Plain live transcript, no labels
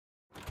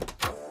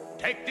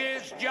Take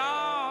this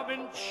job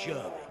and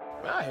shove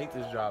it. I hate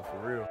this job for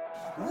real.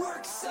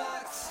 Work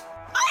sucks.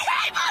 I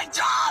hate my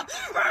job!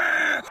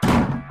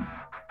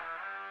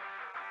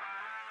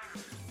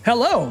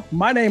 Hello,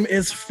 my name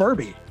is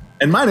Ferbie.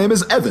 And my name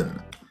is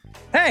Evan.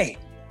 Hey,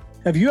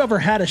 have you ever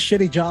had a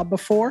shitty job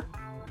before?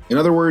 In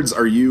other words,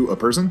 are you a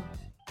person?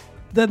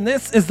 Then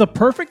this is the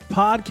perfect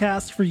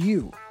podcast for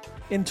you.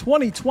 In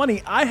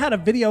 2020, I had a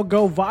video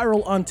go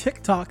viral on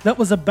TikTok that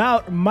was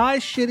about my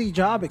shitty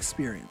job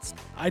experience.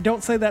 I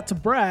don't say that to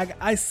brag,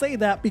 I say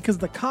that because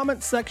the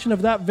comment section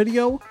of that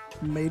video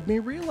made me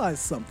realize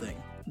something.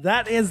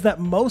 That is that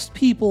most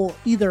people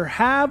either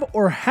have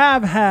or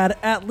have had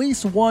at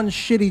least one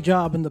shitty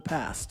job in the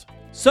past.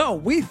 So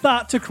we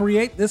thought to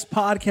create this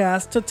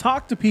podcast to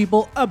talk to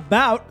people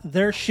about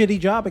their shitty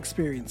job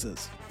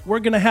experiences. We're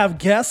going to have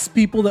guests,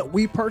 people that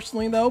we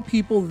personally know,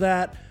 people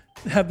that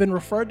have been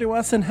referred to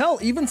us, and hell,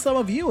 even some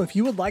of you, if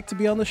you would like to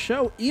be on the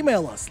show,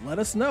 email us, let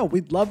us know.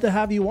 We'd love to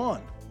have you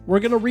on. We're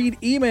going to read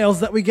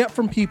emails that we get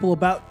from people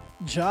about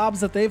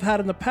jobs that they've had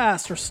in the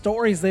past or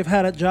stories they've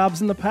had at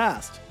jobs in the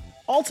past.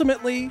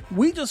 Ultimately,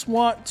 we just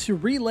want to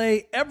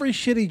relay every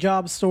shitty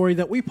job story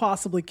that we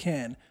possibly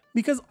can,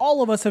 because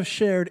all of us have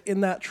shared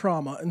in that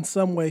trauma in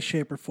some way,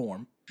 shape, or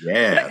form.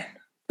 Yeah.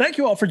 Thank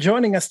you all for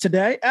joining us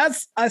today.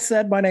 As I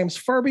said, my name's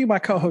Ferbie, my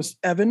co-host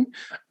Evan.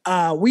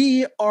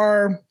 We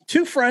are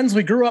two friends.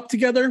 We grew up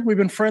together. We've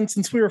been friends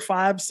since we were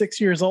 5-6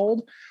 years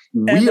old.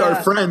 We are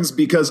friends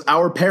because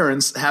our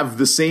parents have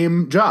the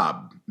same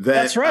job.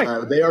 That's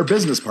right. They are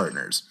business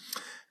partners.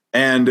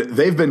 And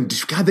they've been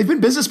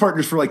business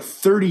partners for like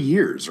 30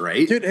 years,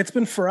 right? Dude, it's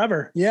been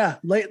forever. Yeah.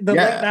 Late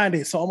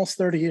 90s, so almost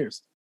 30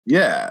 years.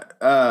 Yeah.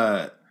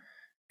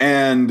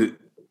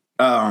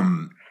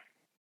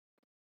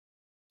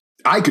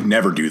 I could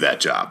never do that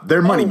job.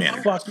 They're money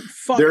managers.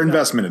 They're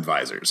investment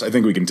advisors. I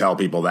think we can tell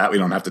people that. We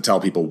don't have to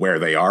tell people where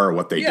they are or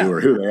what they do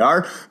or who they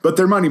are, but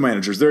they're money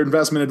managers. They're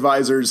investment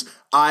advisors.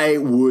 I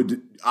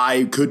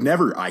could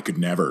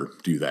never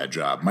do that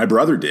job. My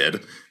brother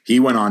did. He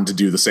went on to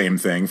do the same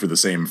thing for the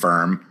same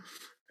firm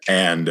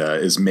and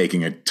is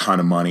making a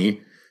ton of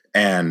money.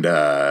 And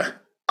I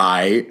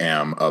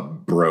am a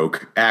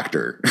broke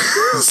actor.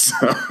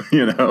 So,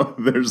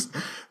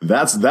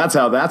 that's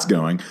how that's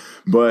going.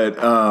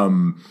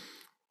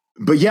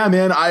 But yeah,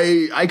 man,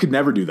 I could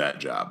never do that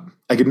job.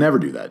 I could never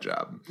do that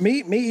job.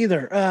 Me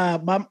either.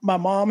 My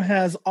mom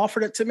has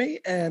offered it to me,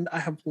 and I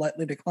have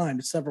politely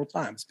declined several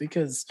times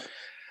because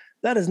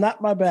that is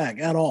not my bag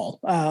at all.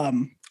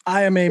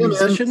 I am a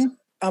musician. Man.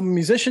 I'm a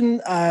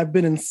musician. I've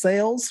been in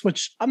sales,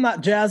 which I'm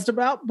not jazzed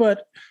about,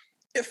 but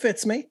it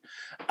fits me.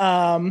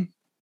 And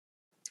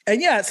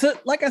yeah, so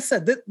like I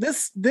said,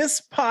 this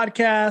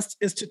podcast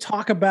is to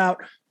talk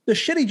about the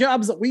shitty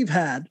jobs that we've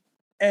had.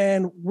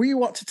 And we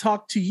want to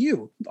talk to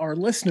you, our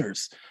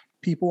listeners,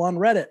 people on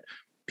Reddit,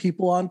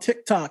 people on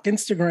TikTok,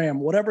 Instagram,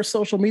 whatever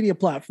social media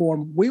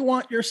platform. We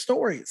want your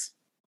stories.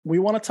 We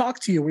want to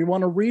talk to you. We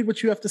want to read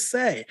what you have to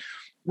say.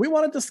 We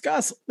want to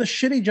discuss the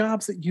shitty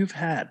jobs that you've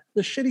had,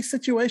 the shitty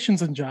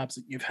situations and jobs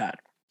that you've had.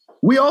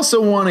 We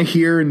also want to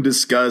hear and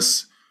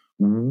discuss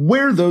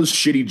where those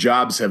shitty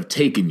jobs have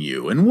taken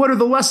you and what are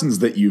the lessons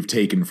that you've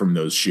taken from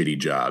those shitty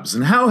jobs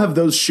and how have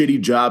those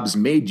shitty jobs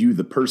made you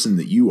the person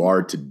that you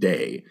are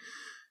today?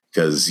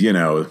 Because,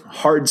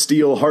 hard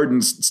steel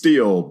hardens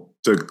steel,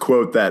 to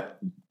quote that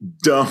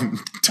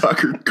dumb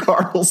Tucker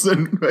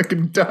Carlson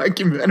fucking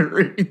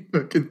documentary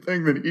fucking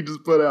thing that he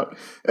just put out.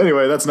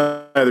 Anyway, that's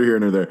neither here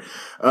nor there.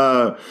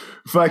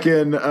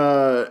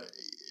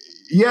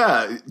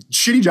 Yeah,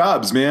 shitty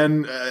jobs,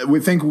 man.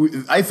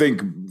 I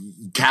think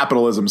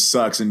capitalism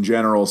sucks in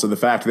general. So the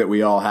fact that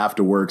we all have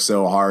to work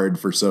so hard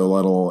for so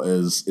little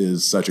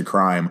is such a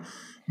crime.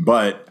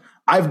 But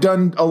I've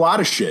done a lot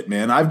of shit,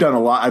 man. I've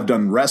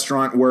done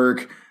restaurant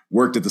work,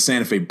 worked at the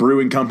Santa Fe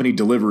Brewing Company,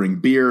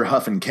 delivering beer,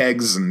 huffing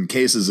kegs and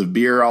cases of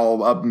beer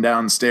all up and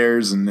down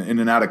stairs and in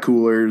and out of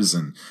coolers.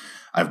 And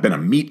I've been a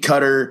meat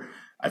cutter.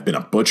 I've been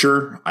a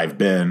butcher. I've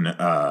been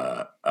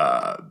a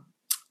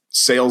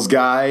sales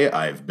guy.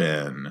 I've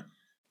been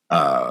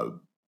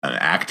an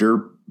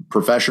actor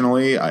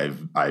professionally.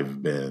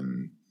 I've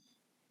been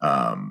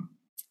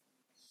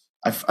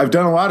I've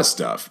done a lot of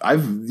stuff.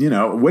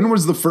 When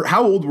was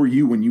how old were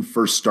you when you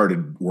first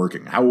started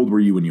working? How old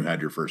were you when you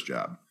had your first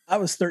job? I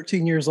was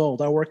 13 years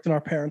old. I worked in our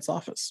parents'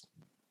 office.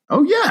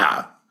 Oh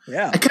yeah.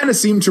 Yeah. I kind of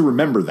seem to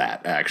remember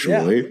that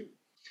actually. Yeah.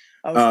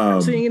 I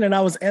was 13 and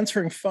I was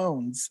answering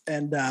phones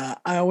and I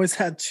always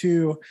had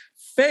to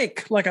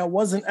fake like I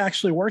wasn't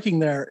actually working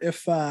there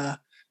if a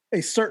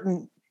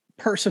certain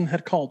person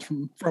had called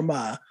from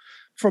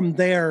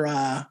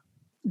their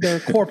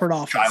corporate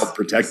office. Child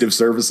Protective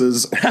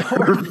Services.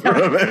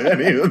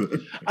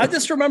 I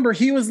just remember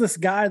he was this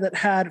guy that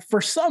had,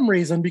 for some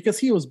reason, because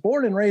he was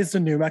born and raised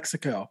in New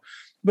Mexico,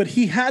 but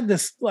he had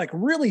this like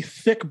really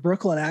thick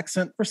Brooklyn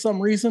accent for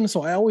some reason.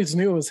 So I always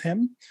knew it was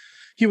him.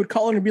 He would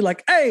call in and be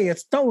like, "Hey,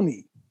 it's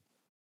Tony.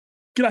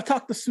 Can I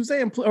talk to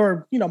Suzanne?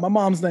 Or, my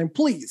mom's name,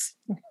 please."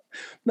 And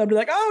I'd be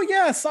like, "Oh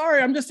yeah,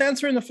 sorry. I'm just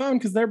answering the phone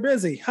because they're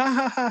busy. Ha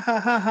ha ha ha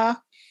ha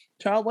ha."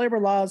 Child labor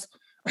laws.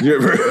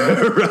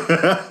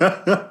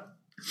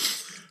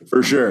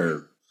 For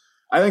sure.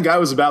 I think I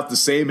was about the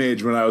same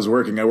age when I was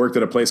working. I worked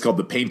at a place called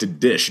the Painted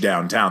Dish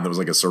downtown. That was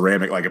like a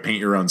ceramic, like a paint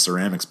your own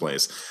ceramics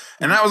place.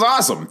 And that was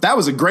awesome. That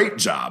was a great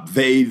job.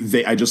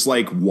 I just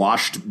like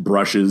washed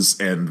brushes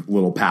and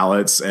little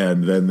palettes,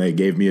 and then they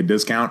gave me a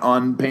discount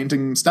on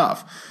painting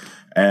stuff.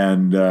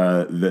 And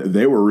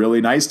they were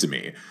really nice to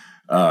me.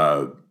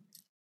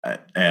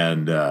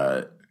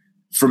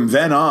 From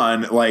then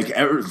on, like,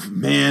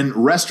 man,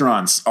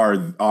 restaurants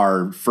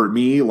are for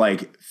me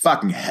like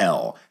fucking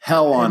hell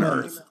on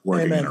earth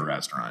working in a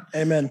restaurant.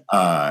 Amen.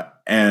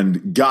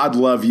 And God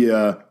love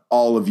you,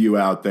 all of you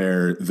out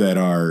there that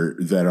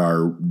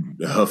are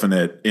hoofing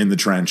it in the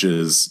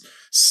trenches,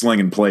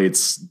 slinging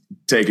plates,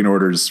 taking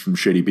orders from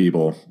shitty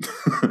people.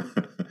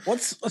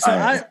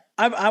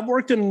 I've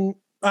worked in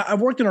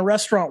a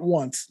restaurant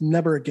once,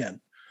 never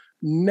again.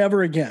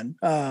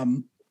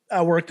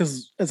 I worked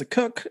as a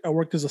cook. I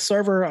worked as a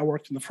server. I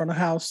worked in the front of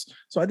house.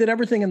 So I did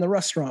everything in the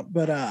restaurant.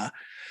 But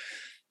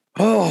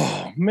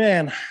oh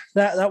man,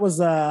 that was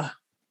not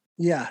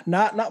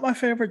my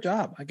favorite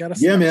job. I gotta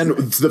say. Yeah, man.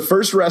 The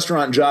first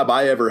restaurant job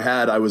I ever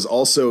had, it was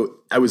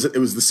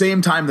the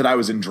same time that I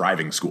was in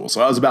driving school.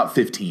 So I was about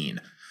 15.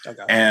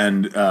 Okay.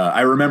 And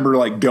I remember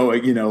like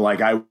going,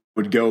 like I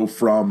would go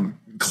from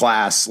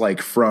class,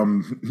 like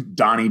from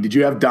Donnie. Did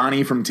you have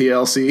Donnie from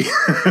TLC?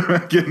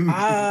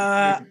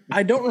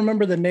 I don't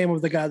remember the name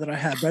of the guy that I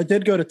had, but I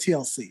did go to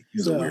TLC.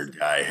 He's a weird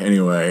guy.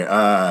 Anyway,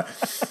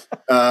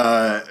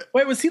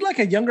 wait, was he like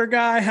a younger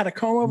guy? Had a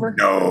comb over?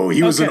 No,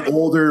 he was an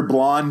older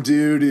blonde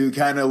dude who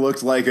kind of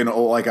looked like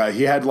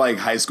he had like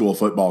high school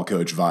football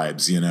coach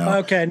vibes,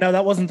 Okay, no,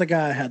 that wasn't the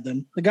guy I had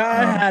then. The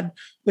guy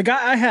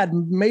I had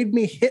made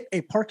me hit a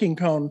parking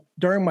cone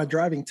during my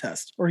driving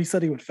test, or he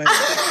said he would fail.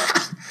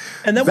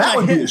 And then that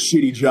would be a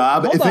shitty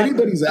job. If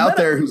anybody's out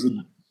there who's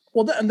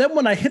and then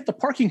when I hit the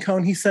parking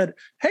cone, he said,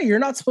 "Hey, you're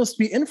not supposed to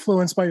be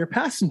influenced by your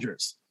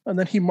passengers." And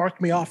then he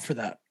marked me off for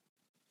that.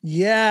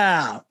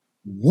 Yeah.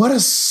 What a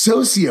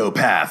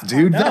sociopath,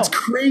 dude. That's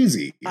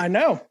crazy. I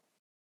know.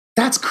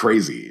 That's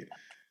crazy.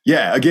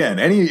 Yeah, again,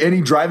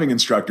 any driving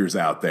instructors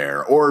out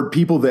there or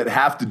people that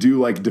have to do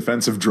like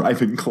defensive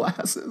driving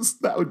classes,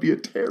 that would be a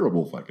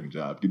terrible fucking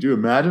job. Could you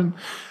imagine?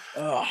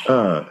 No,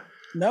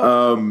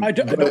 I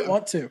don't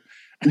want to.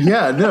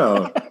 Yeah,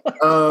 no.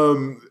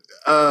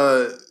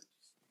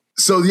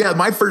 So yeah,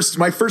 my first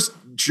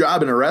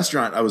job in a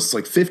restaurant, I was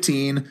like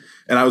 15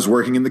 and I was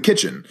working in the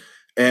kitchen.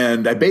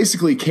 And I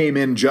basically came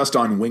in just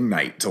on wing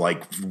night to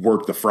like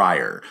work the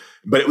fryer.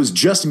 But it was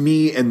just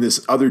me and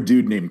this other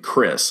dude named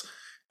Chris.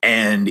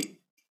 And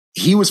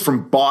he was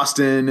from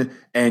Boston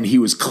and he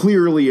was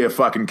clearly a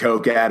fucking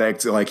coke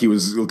addict. Like he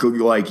was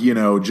like,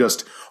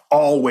 just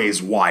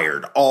always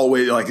wired,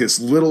 always like this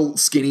little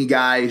skinny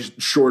guy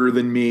shorter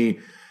than me.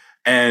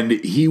 And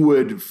he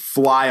would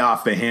fly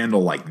off the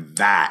handle like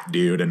that,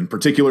 dude. And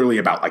particularly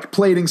about like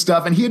plating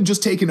stuff. And he had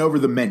just taken over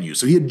the menu.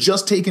 So he had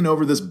just taken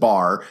over this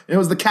bar. And it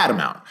was the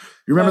Catamount.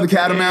 You remember the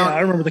Catamount? Yeah,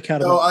 I remember the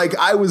Catamount. So, like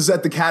I was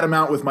at the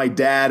Catamount with my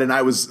dad, and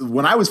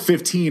when I was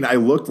 15, I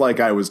looked like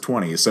I was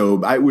 20.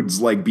 So I would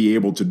like be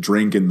able to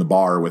drink in the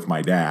bar with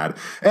my dad.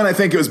 And I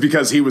think it was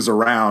because he was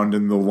around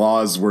and the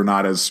laws were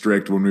not as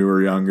strict when we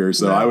were younger.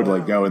 So I would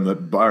like go in the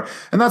bar.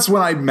 And that's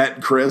when I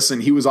met Chris,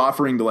 and he was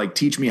offering to like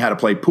teach me how to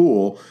play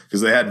pool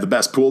because they had the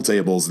best pool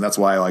tables, and that's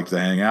why I liked to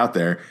hang out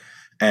there.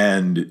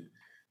 And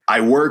I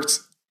worked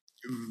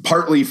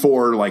partly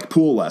for like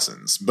pool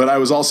lessons, but I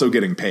was also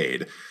getting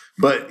paid.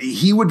 But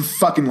he would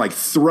fucking like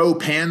throw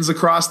pans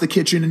across the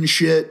kitchen and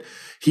shit.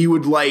 He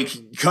would like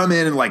come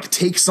in and like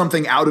take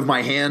something out of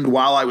my hand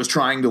while I was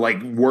trying to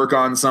like work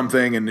on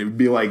something. And it would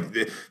be like,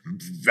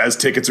 as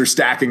tickets are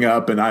stacking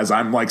up and as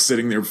I'm like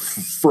sitting there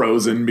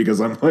frozen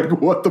because I'm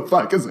like, what the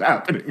fuck is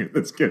happening in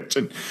this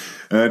kitchen?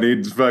 And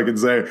he'd fucking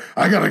say,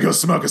 I gotta go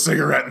smoke a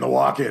cigarette in the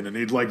walk-in. And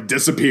he'd like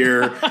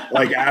disappear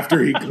like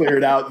after he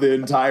cleared out the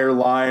entire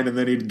line. And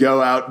then he'd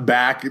go out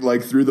back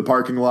like through the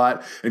parking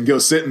lot and go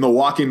sit in the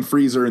walk-in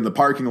freezer in the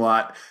parking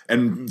lot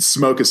and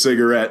smoke a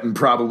cigarette and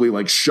probably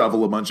like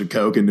shovel a bunch of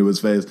coke into his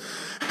face.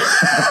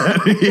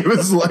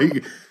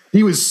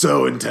 He was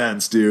so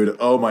intense, dude.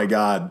 Oh my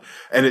God.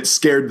 And it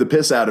scared the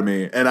piss out of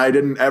me. And I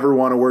didn't ever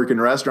want to work in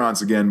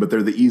restaurants again, but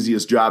they're the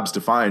easiest jobs to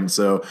find.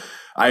 So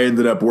I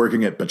ended up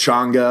working at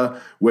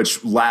Pachanga,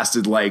 which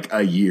lasted like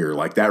a year.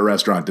 Like that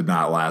restaurant did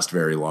not last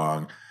very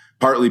long,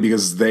 partly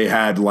because they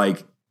had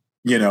like,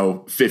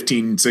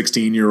 15,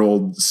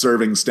 16-year-old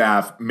serving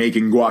staff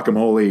making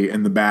guacamole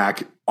in the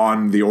back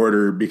on the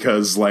order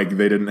because like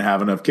they didn't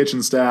have enough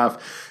kitchen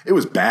staff. It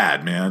was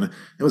bad, man.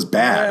 It was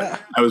bad. Yeah.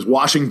 I was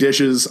washing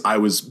dishes. I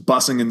was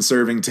bussing and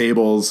serving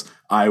tables.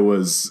 I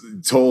was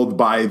told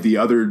by the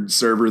other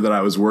server that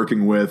I was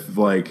working with,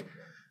 like, it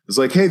was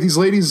like, hey, these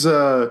ladies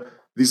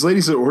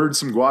had ordered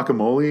some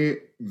guacamole,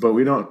 but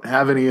we don't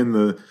have any in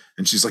the,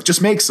 and she's like,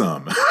 just make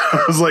some.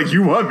 I was like,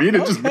 you want me to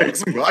just make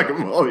some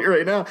guacamole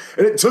right now?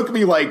 And it took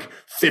me like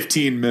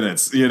 15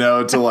 minutes,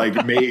 to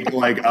like make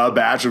like a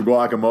batch of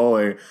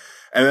guacamole.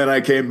 And then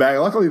I came back.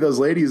 Luckily, those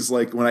ladies,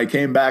 like when I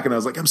came back and I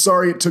was like, I'm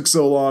sorry it took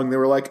so long. They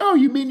were like, oh,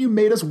 you mean you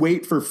made us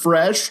wait for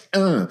fresh?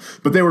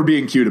 But they were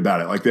being cute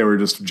about it. Like they were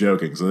just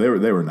joking. So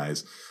they were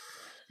nice.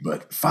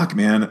 But fuck,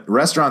 man,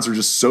 restaurants are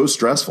just so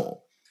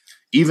stressful.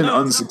 Even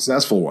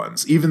unsuccessful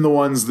ones, even the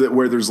ones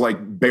where there's like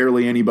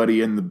barely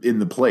anybody in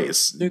the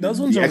place. Dude, those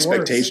ones the are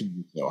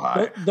expectations worse. are so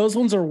high. Those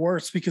ones are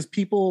worse because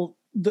people,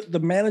 the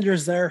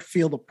managers there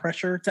feel the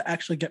pressure to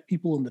actually get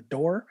people in the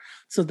door.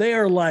 So they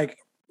are like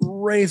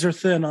razor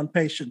thin on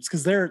patience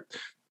because their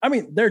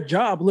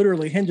job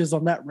literally hinges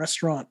on that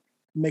restaurant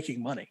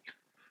making money.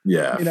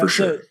 Yeah, for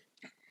sure. So,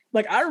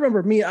 like I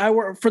remember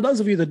for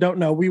those of you that don't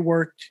know,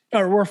 we're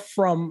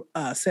from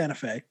Santa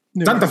Fe,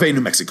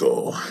 New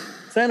Mexico.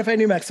 Santa Fe,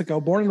 New Mexico,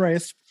 born and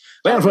raised.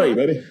 Santa Fe,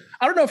 baby.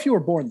 I don't know if you were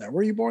born there.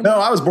 Were you born there? No,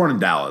 I was born in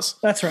Dallas.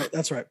 That's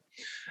right.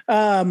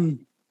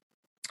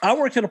 I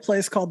worked at a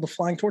place called the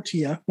Flying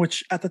Tortilla,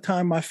 which at the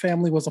time my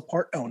family was a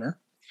part owner.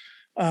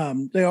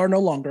 They are no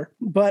longer.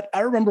 But I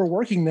remember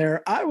working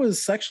there. I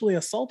was sexually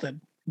assaulted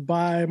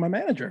by my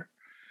manager,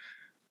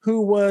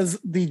 who was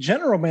the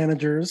general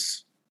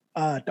manager's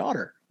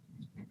daughter.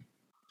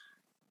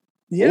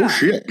 Yeah. Oh,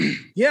 shit.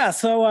 Yeah.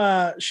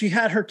 So she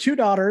had her two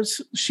daughters.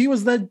 She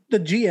was the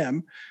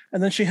GM.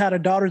 And then she had a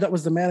daughter that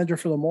was the manager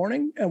for the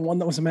morning and one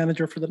that was the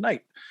manager for the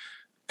night.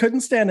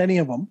 Couldn't stand any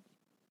of them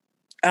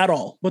at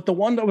all. But the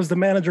one that was the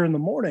manager in the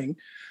morning,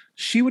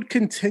 she would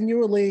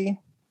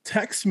continually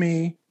text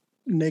me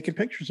naked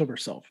pictures of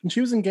herself. And she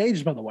was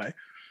engaged, by the way.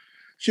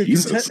 She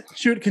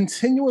would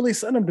continually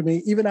send them to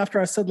me, even after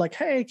I said, like,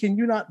 hey, can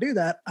you not do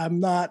that? I'm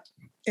not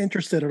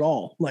interested at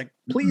all. Like,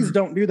 please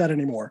don't do that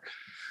anymore.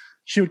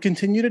 She would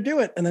continue to do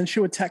it. And then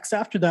she would text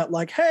after that,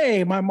 like,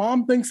 hey, my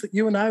mom thinks that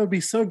you and I would be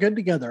so good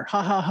together.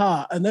 Ha, ha,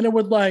 ha. And then it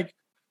would like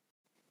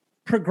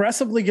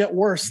progressively get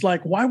worse.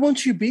 Like, why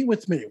won't you be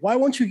with me? Why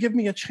won't you give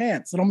me a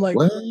chance? And I'm like,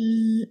 what?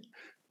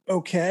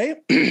 Okay.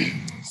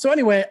 So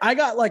anyway, I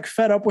got like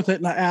fed up with it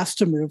and I asked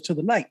to move to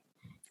the night,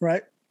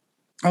 right?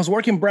 I was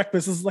working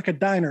breakfast. This is like a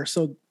diner.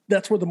 So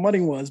that's where the money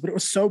was. But it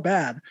was so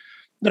bad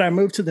that I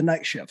moved to the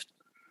night shift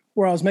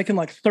where I was making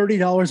like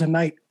 $30 a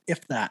night,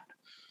 if that.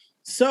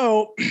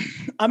 So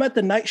I'm at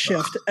the night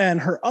shift and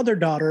her other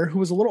daughter, who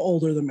was a little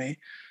older than me,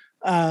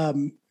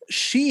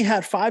 she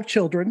had 5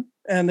 children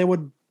and they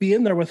would be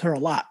in there with her a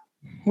lot,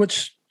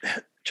 which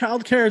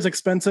childcare is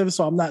expensive.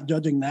 So I'm not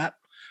judging that.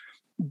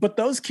 But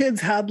those kids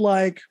had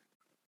like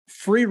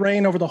free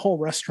reign over the whole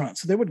restaurant.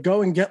 So they would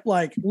go and get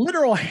like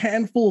literal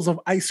handfuls of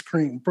ice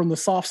cream from the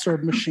soft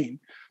serve machine,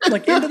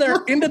 like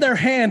into their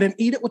hand and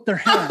eat it with their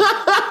hand.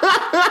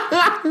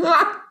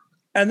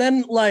 And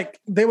then like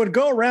they would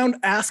go around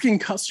asking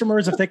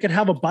customers if they could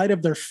have a bite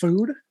of their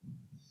food.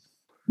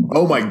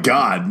 Oh my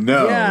God.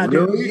 No. Yeah,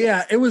 dude. Really?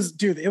 Yeah. It was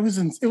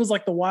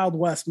like the Wild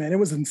West, man. It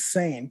was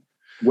insane.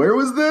 Where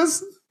was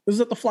this? It was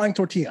at the Flying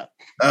Tortilla.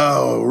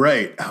 Oh,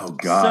 right. Oh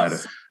God.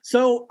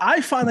 So I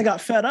finally got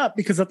fed up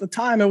because at the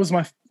time it was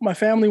my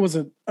family was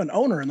an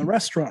owner in the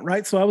restaurant.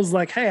 Right. So I was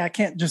like, hey, I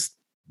can't just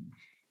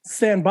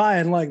stand by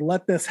and like,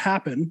 let this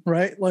happen.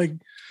 Right. Like,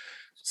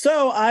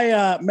 so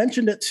I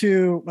mentioned it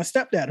to my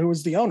stepdad, who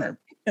was the owner,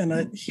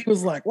 and he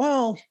was like,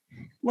 "Well,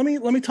 let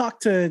me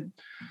talk to,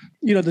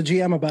 the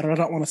GM about it. I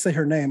don't want to say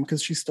her name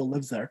because she still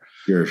lives there."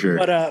 Sure.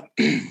 But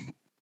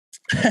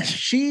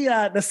she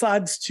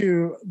decides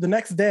to the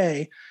next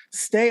day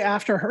stay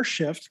after her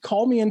shift,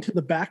 call me into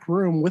the back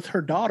room with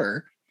her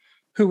daughter,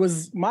 who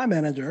was my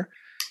manager,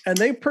 and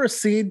they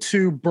proceed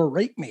to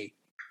berate me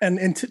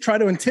and try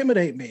to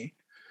intimidate me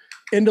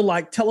into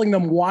like telling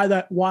them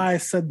why I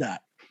said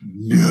that.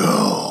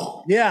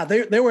 No. Yeah,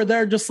 they were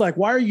there just like,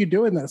 why are you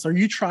doing this? Are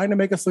you trying to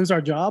make us lose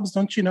our jobs?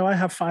 Don't you know I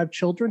have 5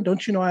 children?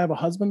 Don't you know I have a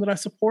husband that I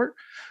support?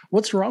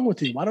 What's wrong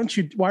with you? Why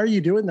are you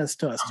doing this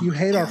to us? Do you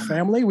hate our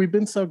family? We've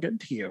been so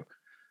good to you.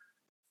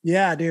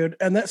 Yeah, dude.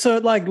 And so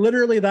like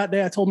literally that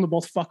day I told them to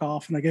both fuck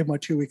off and I gave my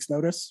 2 weeks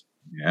notice.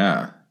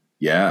 Yeah.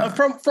 Yeah.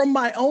 From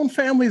my own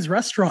family's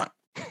restaurant.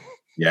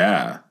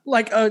 Yeah.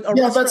 Like a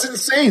restaurant. That's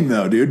insane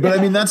though, dude. But yeah.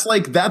 I mean,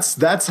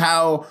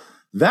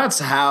 that's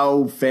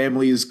how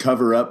families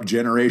cover up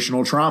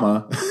generational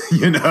trauma,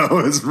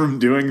 is from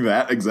doing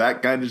that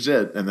exact kind of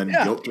shit and then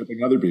guilt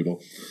tripping other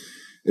people.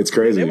 It's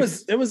crazy.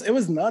 It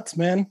was nuts,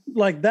 man.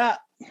 Like that.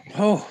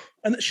 Oh,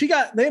 and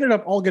they ended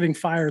up all getting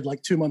fired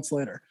like 2 months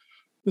later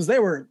because they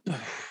were.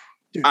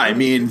 Dude, I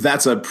mean,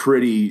 that's a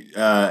pretty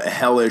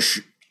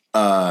hellish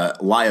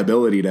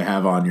liability to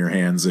have on your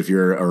hands if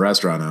you're a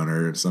restaurant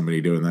owner or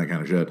somebody doing that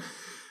kind of shit.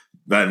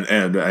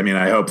 And I mean,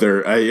 I hope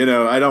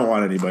I don't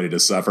want anybody to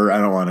suffer. I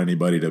don't want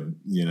anybody to,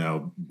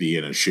 be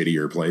in a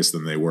shittier place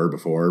than they were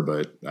before.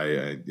 But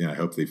I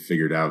hope they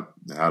figured out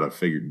how to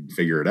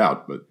figure it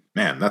out. But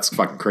man, that's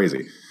fucking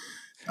crazy.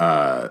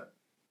 That's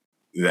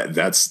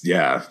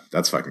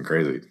fucking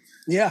crazy.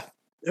 Yeah,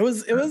 that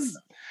was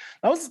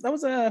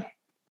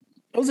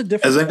a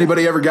different. Has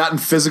anybody ever gotten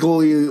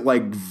physically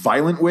like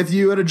violent with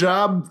you at a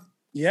job?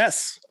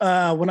 Yes,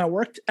 when I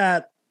worked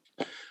at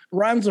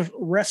Rhymes of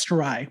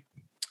Restaurant.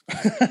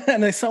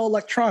 And they sell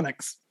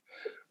electronics.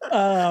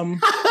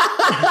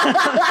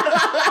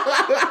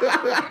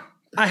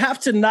 I have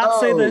to not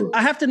say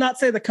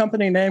the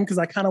company name because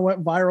I kind of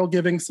went viral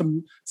giving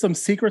some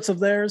secrets of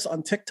theirs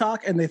on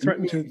TikTok, and they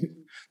threatened to.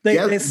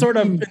 They sort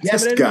of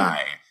guest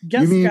guy.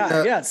 Guest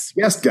guy, yes.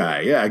 Guest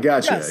guy, yeah, I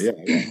gotcha. Yes.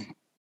 Yeah.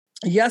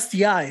 Yes,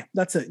 yai.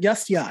 That's it.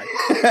 Yes, yai.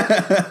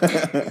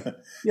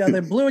 Yeah,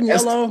 they're blue and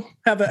yellow.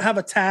 Have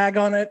a tag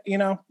on it. You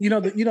know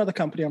the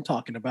company I'm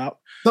talking about.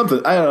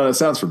 Something I don't know. It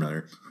sounds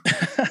familiar.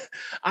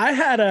 I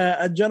had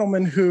a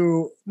gentleman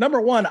who,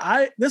 number one,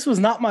 this was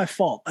not my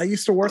fault. I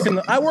used to work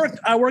I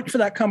worked for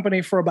that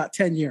company for about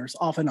 10 years,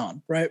 off and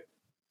on. Right.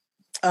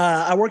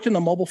 I worked in the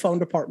mobile phone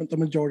department the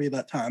majority of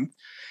that time.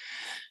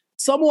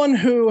 Someone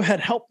who had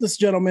helped this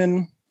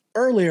gentleman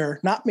earlier,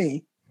 not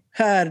me,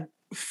 had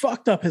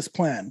fucked up his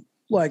plan.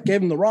 Like,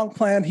 gave him the wrong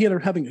plan. He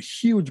ended up having a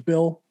huge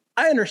bill.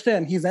 I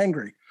understand he's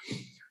angry.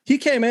 He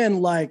came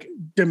in like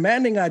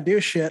demanding I do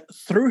shit,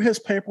 threw his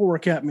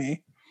paperwork at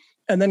me,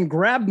 and then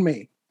grabbed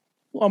me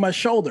on my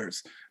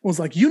shoulders and was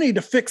like, "You need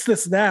to fix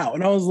this now."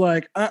 And I was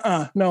like,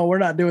 no, we're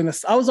not doing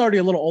this. I was already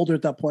a little older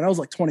at that point. I was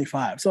like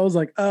 25. So I was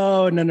like,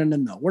 oh,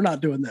 no, we're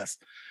not doing this.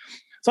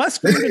 So I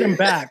screamed at him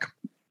back.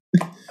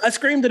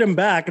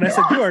 And I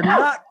said,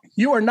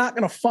 you are not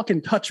going to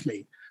fucking touch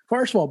me.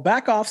 First of all,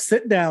 back off,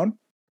 sit down,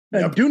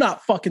 and do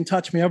not fucking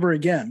touch me ever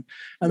again.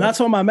 And that's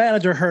when my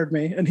manager heard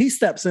me, and he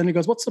steps in. He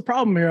goes, "What's the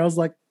problem here?" I was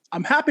like,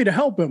 "I'm happy to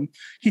help him."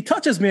 He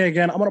touches me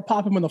again, I'm going to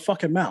pop him in the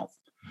fucking mouth.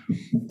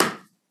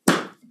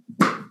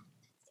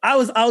 I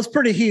was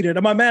pretty heated,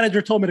 and my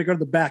manager told me to go to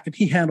the back, and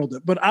he handled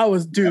it. But I'm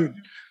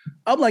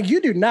like,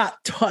 you do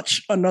not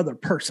touch another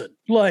person.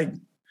 Like,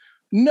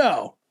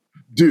 no.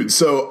 Dude,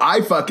 so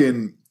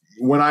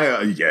when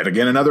I, yet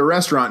again, another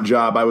restaurant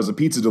job, I was a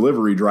pizza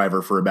delivery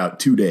driver for about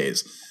 2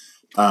 days.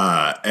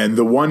 And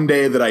the one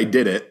day that I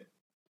did it,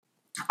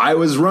 I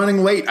was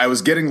running late. I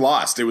was getting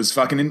lost. It was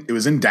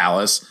in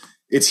Dallas.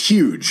 It's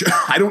huge.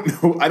 I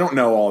don't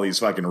know all these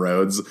fucking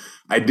roads.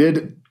 I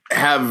did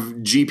have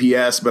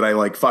GPS, but I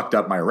like fucked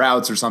up my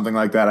routes or something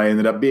like that. I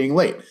ended up being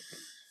late.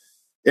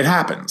 It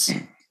happens.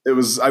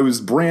 I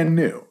was brand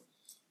new.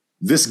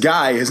 This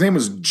guy, his name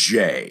was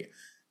Jay,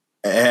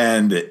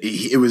 and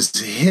it was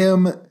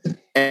him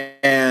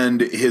and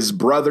his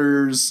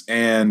brothers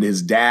and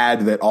his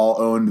dad that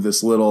all owned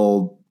this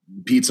little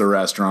pizza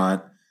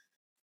restaurant.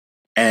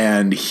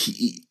 And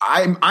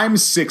I'm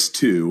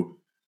 6'2",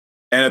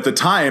 and at the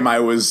time I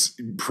was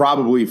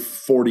probably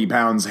 40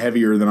 pounds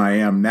heavier than I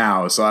am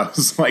now. So I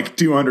was like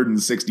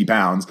 260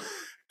 pounds.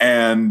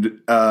 And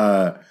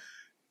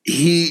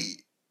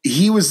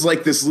he was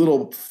like this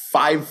little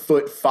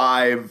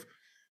 5'5",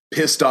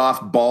 pissed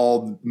off,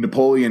 bald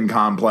Napoleon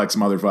complex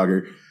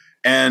motherfucker.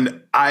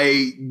 And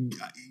I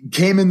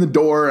came in the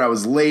door, I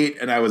was late,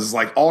 and I was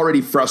like already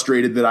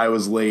frustrated that I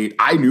was late.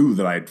 I knew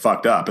that I'd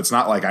fucked up. It's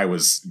not like I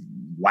was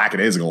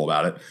lackadaisical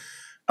about it.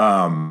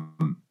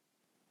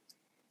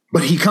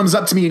 But he comes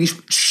up to me and he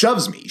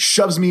shoves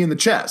me in the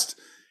chest.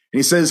 And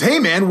he says, "Hey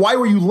man, why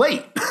were you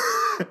late?"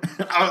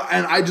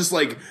 And I just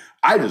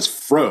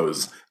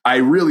froze. I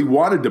really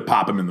wanted to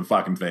pop him in the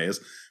fucking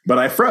face, but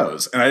I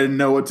froze and I didn't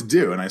know what to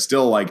do. And I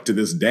still, like, to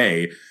this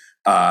day,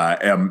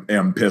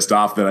 am pissed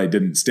off that I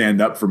didn't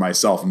stand up for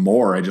myself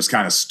more. I just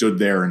kind of stood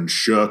there and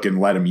shook and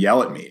let him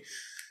yell at me.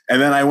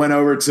 And then I went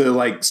over to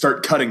like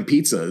start cutting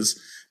pizzas.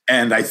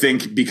 And I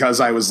think because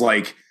I was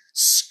like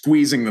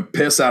squeezing the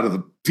piss out of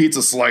the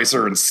pizza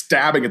slicer and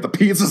stabbing at the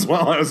pizzas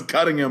while I was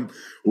cutting him,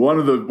 one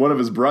of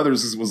his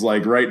brothers was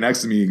like right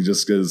next to me,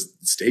 just goes,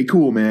 "Stay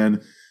cool,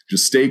 man.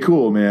 Just stay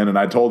cool, man." And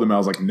I told him, I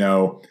was like,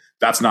 "No,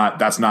 that's not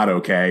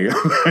okay."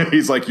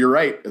 He's like, "You're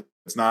right.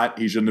 It's not.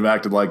 He shouldn't have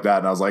acted like that."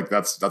 And I was like,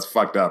 that's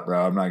fucked up,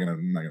 bro. I'm not gonna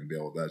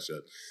deal with that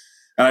shit.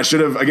 And I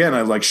should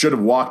have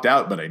walked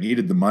out, but I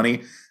needed the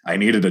money. I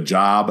needed a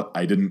job.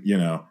 I didn't,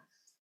 and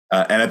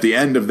at the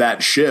end of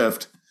that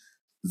shift,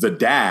 the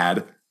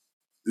dad,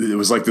 it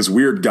was like this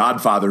weird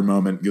Godfather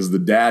moment because the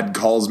dad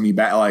calls me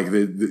back. Like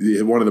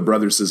one of the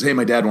brothers says, "Hey,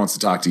 my dad wants to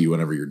talk to you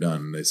whenever you're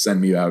done." And they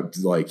send me out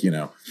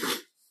to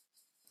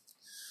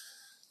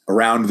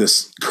around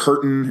this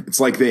curtain. It's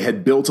like they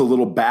had built a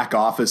little back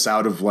office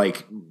out of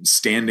like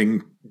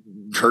standing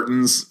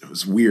curtains. It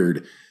was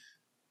weird.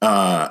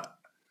 And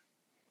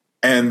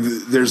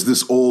there's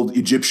this old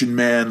Egyptian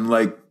man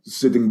like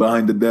sitting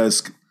behind the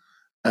desk,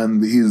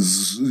 and he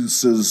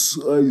says,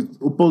 I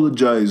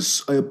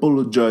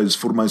apologize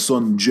for my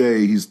son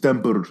Jay. His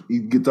temper, he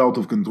gets out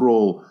of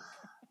control."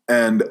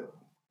 And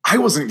I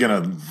wasn't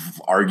going to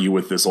argue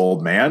with this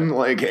old man.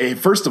 Like, hey,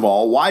 first of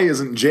all, why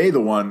isn't Jay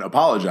the one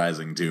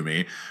apologizing to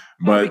me?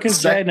 But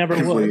because Jay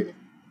never would.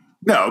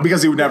 No,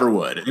 because he never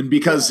would. And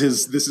because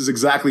this is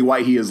exactly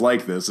why he is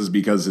like this, is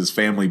because his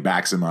family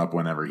backs him up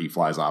whenever he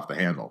flies off the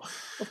handle.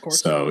 Of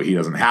course. So he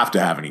doesn't have to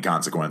have any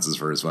consequences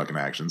for his fucking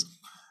actions.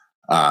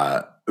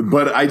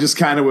 But I just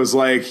kind of was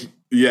like,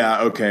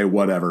 yeah, okay,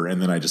 whatever.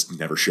 And then I just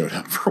never showed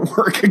up for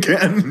work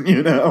again,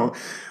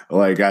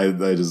 Like I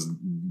just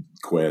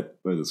quit.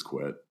 I just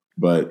quit.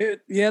 But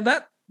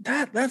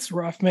that's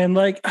rough, man.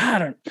 Like,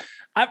 I've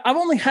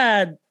only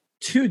had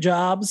 2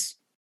 jobs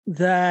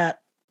that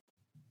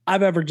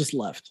I've ever just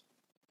left.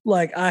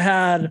 Like, I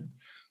had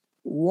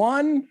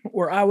One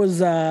where I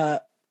was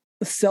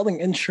selling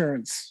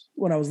insurance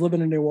when I was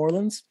living in New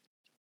Orleans.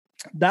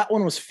 That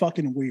one was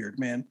fucking weird,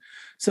 man.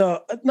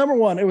 So number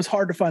one, it was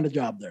hard to find a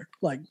job there,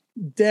 like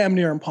damn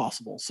near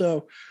impossible.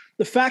 So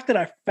the fact that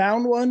I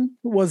found one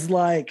was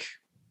like,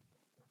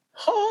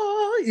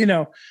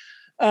 it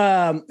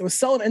was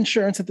selling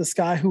insurance at this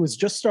guy who was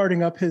just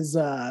starting up his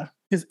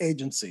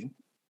agency.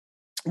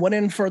 Went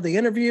in for the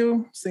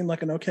interview, seemed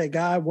like an okay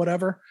guy,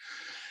 whatever.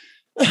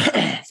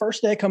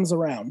 First day comes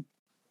around.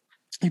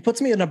 He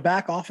puts me in a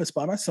back office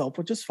by myself,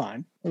 which is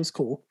fine. It was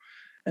cool.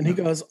 And he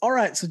goes, all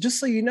right, so just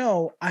so you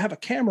know, I have a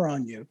camera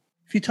on you.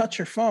 If you touch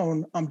your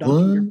phone, I'm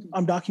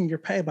docking your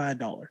pay by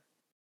 $1.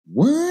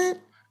 What?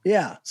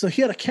 Yeah. So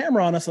he had a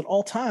camera on us at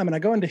all time. And I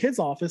go into his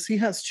office. He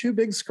has 2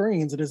 big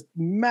screens in his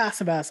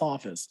massive ass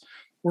office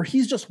where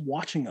he's just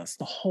watching us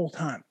the whole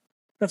time.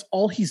 That's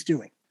all he's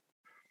doing.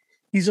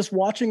 He's just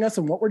watching us,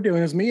 and what we're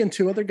doing is me and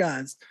 2 other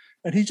guys,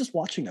 and he's just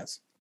watching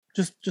us,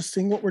 just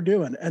seeing what we're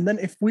doing. And then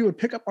if we would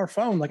pick up our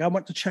phone, like I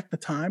went to check the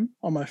time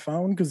on my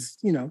phone because,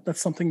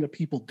 that's something that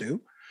people do.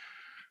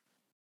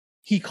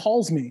 He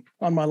calls me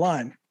on my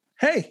line.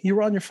 Hey, you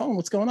were on your phone.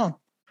 What's going on?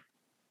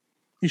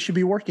 You should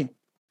be working.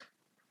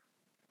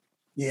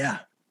 Yeah.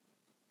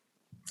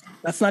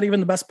 That's not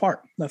even the best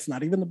part. So like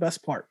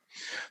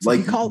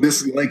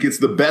it's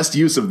the best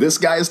use of this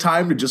guy's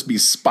time to just be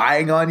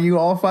spying on you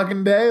all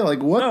fucking day.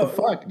 Like what the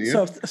fuck, dude?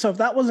 So if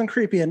that wasn't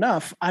creepy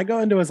enough, I go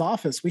into his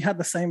office. We had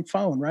the same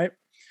phone, right?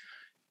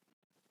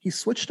 He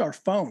switched our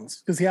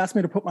phones because he asked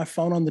me to put my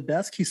phone on the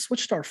desk. He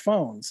switched our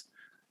phones.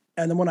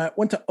 And then when I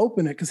went to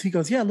open it, because he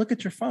goes, yeah, look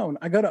at your phone.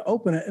 I go to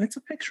open it, and it's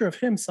a picture of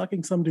him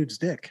sucking some dude's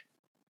dick.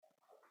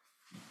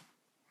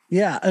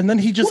 Yeah, and then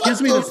he just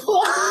gives me this.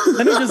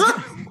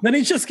 Then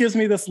he just gives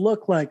me this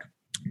look like,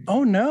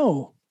 oh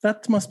no,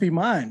 that must be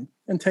mine,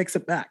 and takes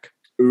it back.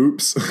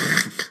 Oops.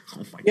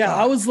 Oh my God.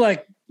 I was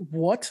like,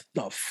 what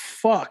the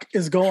fuck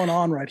is going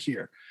on right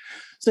here?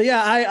 So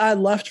yeah, I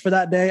left for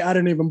that day. I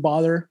didn't even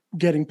bother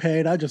getting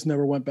paid. I just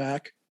never went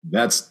back.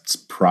 That's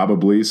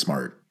probably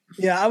smart.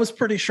 Yeah, I was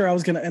pretty sure I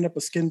was going to end up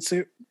a skin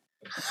suit.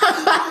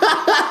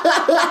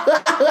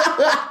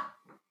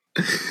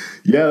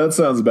 Yeah, that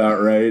sounds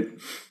about right.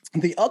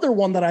 The other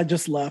one that I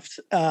just left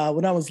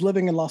when I was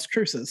living in Las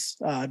Cruces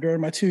during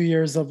my 2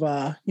 years of,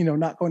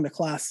 not going to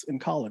class in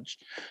college,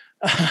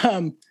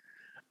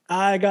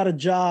 I got a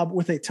job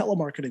with a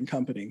telemarketing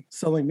company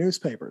selling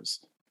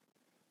newspapers.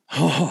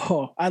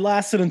 Oh, I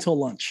lasted until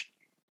lunch.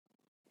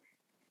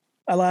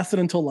 I lasted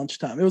until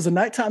lunchtime. It was a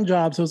nighttime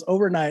job, so it was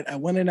overnight. I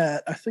went in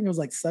at, I think it was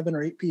like 7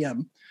 or 8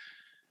 p.m.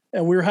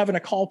 And we were having to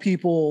call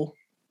people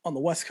on the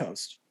West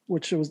Coast,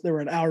 they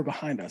were an hour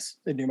behind us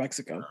in New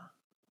Mexico.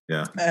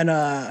 Yeah.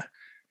 And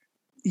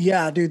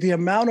dude, the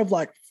amount of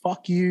like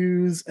fuck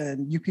yous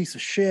and you piece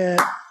of shit,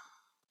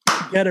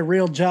 get a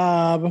real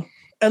job.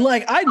 And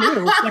like I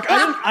knew, like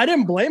I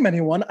didn't blame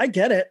anyone. I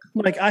get it.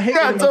 Like I hate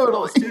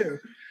totally too.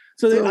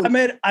 So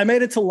I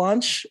made it to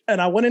lunch,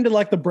 and I went into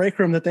like the break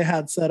room that they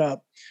had set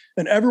up,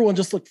 and everyone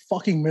just looked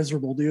fucking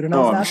miserable, dude. And I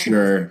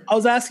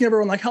was asking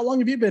everyone like, how long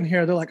have you been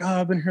here? They're like,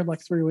 oh, I've been here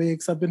like 3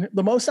 weeks.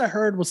 The most I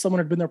heard was someone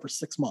had been there for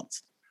 6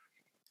 months.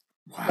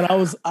 Wow.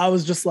 And I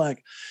was just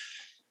like,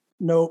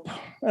 nope.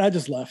 And I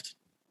just left.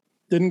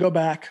 Didn't go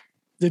back.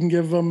 Didn't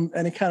give them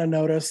any kind of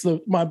notice.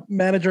 My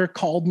manager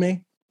called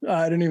me.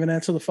 I didn't even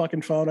answer the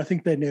fucking phone. I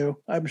think they knew.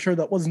 I'm sure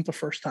that wasn't the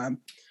first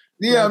time.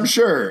 Yeah, I'm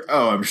sure.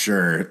 Oh, I'm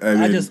sure.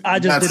 I just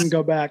didn't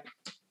go back.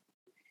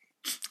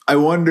 I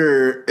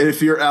wonder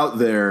if you're out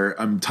there,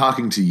 I'm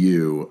talking to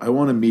you. I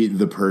want to meet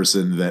the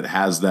person that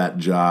has that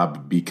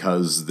job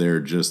because they're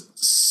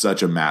just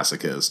such a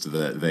masochist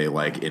that they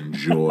like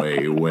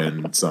enjoy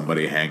when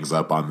somebody hangs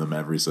up on them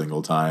every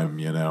single time,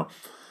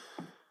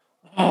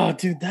 Oh,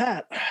 dude,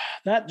 that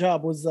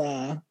job was,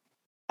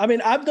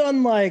 I've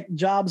done like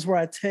jobs where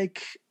I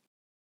take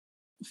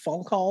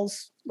phone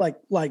calls, like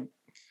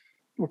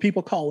where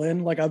people call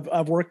in. Like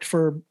I've worked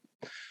for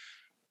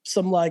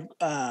some like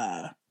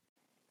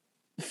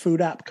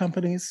food app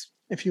companies,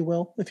 if you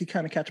will, if you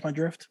kind of catch my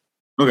drift.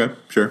 Okay,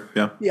 sure,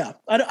 yeah. Yeah,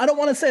 I don't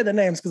want to say the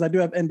names because I do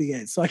have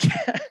NDAs, so I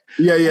can't.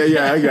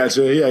 Yeah, I got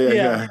you.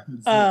 Yeah.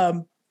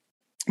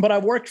 But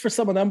I've worked for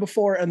some of them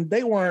before, and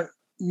they weren't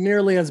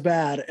nearly as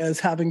bad as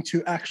having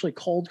to actually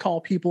cold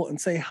call people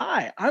and say,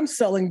 hi, I'm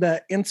selling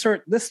the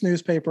insert this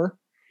newspaper.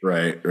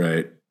 Right.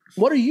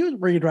 What do you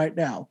read right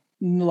now?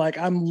 Like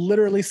I'm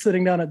literally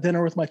sitting down at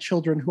dinner with my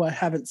children who I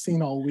haven't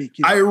seen all week.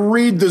 I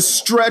read the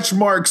stretch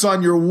marks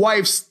on your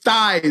wife's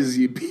thighs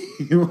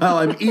while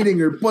I'm eating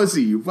her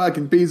pussy, you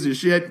fucking piece of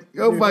shit.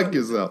 Go fuck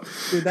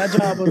yourself. Dude, that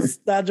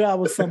job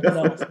was something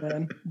else,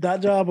 man.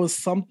 That job was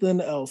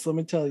something else, let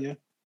me tell you.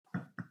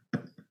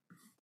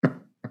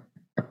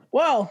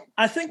 Well,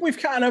 I think we've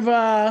kind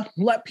of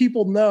let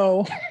people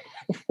know.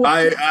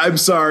 I'm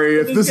sorry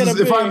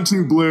if I'm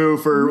too blue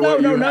for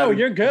no,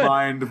 you're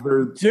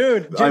good.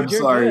 Dude, I'm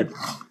sorry, good.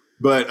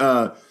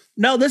 But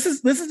no, this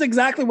is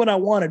exactly what I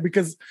wanted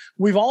because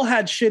we've all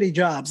had shitty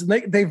jobs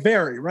and they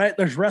vary, right?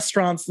 There's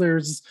restaurants,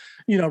 there's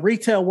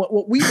retail,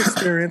 what we've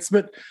experienced,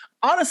 but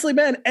honestly,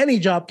 man, any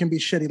job can be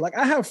shitty. Like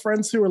I have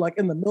friends who are like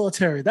in the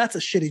military. That's a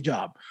shitty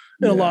job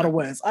in a lot of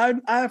ways. I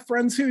have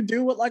friends who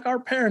do what like our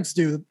parents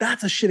do.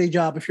 That's a shitty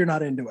job if you're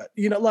not into it.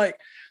 You know, like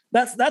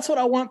that's what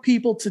I want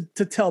people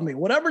to tell me.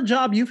 Whatever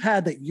job you've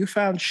had that you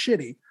found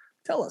shitty,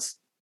 tell us.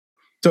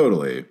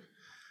 Totally.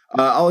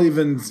 I'll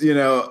even,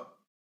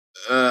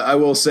 I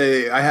will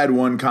say I had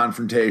one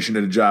confrontation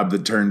at a job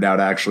that turned out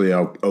actually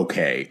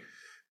okay.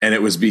 And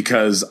it was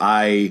because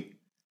I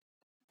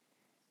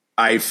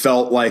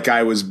felt like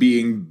I was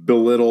being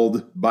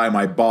belittled by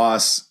my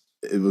boss.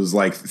 It was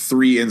like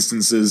 3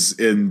 instances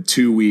in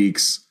 2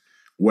 weeks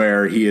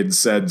where he had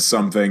said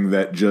something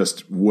that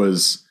just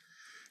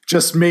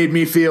made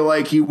me feel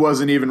like he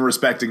wasn't even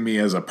respecting me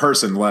as a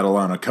person, let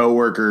alone a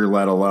coworker,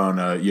 let alone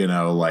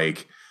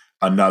like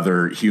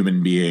another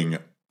human being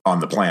on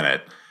the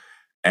planet.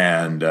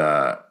 And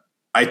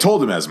I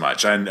told him as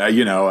much. And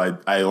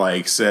I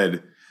like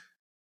said,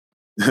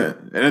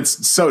 and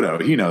it's Soto.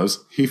 He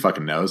knows. He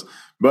fucking knows.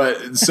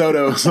 But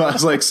Soto, so I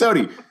was like,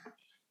 Sodi.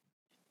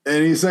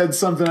 And he said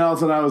something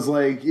else, and I was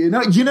like,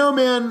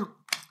 man,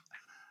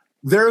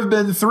 there have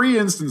been 3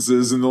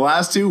 instances in the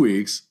last 2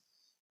 weeks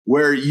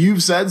where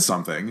you've said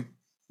something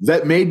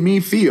that made me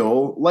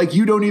feel like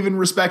you don't even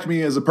respect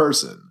me as a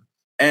person.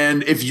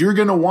 And if you're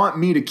going to want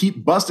me to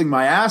keep busting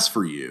my ass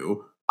for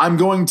you, I'm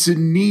going to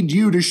need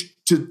you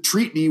to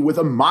treat me with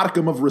a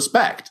modicum of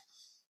respect.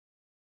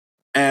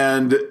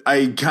 And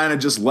I kind of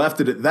just left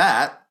it at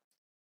that.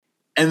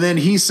 And then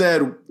he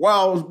said,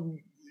 well,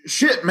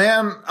 shit,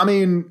 man. I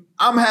mean,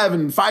 I'm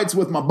having fights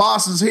with my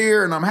bosses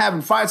here, and I'm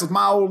having fights with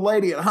my old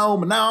lady at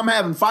home, and now I'm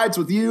having fights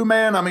with you,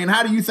 man. I mean,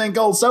 how do you think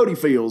old Sodi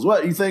feels?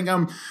 What, you think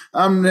I'm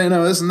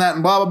this and that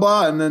and blah, blah,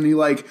 blah. And then he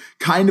like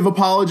kind of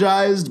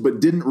apologized, but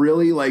didn't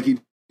really. Like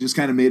he just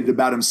kind of made it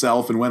about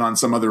himself and went on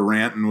some other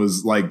rant and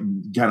was like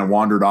kind of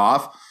wandered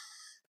off.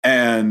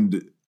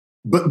 And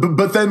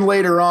but then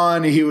later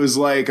on, he was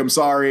like, I'm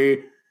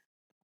sorry.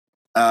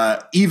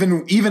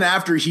 Even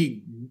after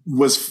he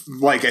was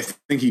like, I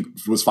think he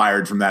was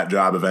fired from that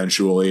job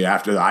eventually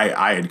after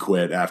I had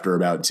quit after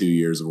about 2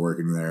 years of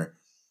working there,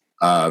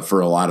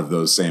 for a lot of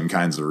those same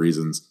kinds of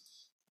reasons.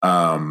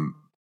 But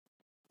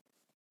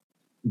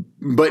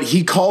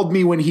he called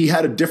me when he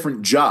had a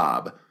different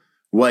job.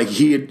 Like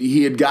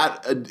he had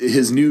got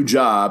his new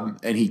job,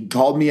 and he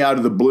called me out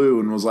of the blue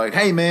and was like,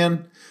 hey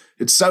man,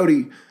 it's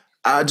Sodi.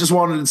 I just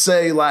wanted to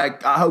say,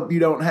 like, I hope you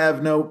don't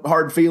have no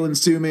hard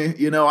feelings to me.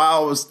 I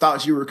always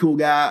thought you were a cool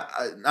guy.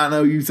 I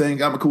know you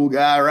think I'm a cool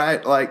guy,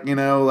 right? Like,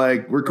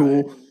 like we're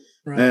cool.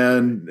 Right.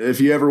 And if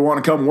you ever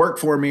want to come work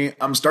for me,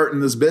 I'm starting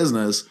this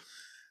business.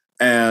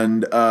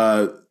 And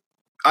I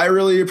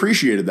really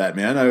appreciated that,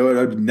 man. I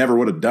never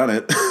would have done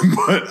it,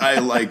 but I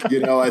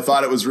I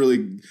thought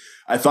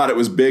it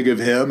was big of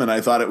him, and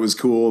I thought it was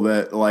cool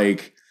that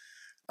like,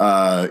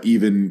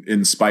 even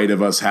in spite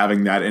of us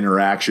having that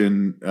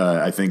interaction,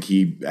 I think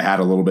he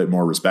had a little bit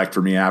more respect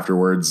for me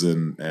afterwards.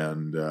 And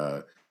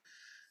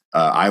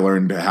I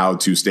learned how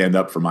to stand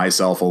up for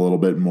myself a little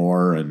bit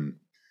more. And,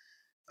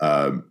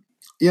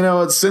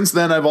 since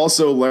then I've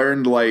also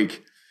learned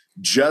like,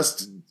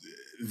 just,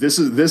 this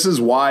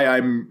is why I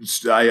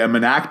am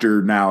an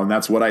actor now. And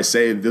that's what I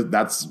say.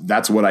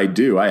 That's what I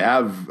do. I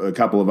have a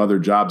couple of other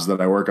jobs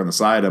that I work on the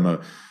side.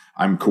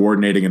 I'm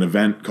coordinating an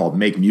event called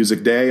Make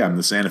Music Day. I'm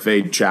the Santa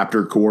Fe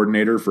chapter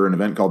coordinator for an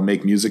event called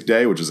Make Music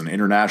Day, which is an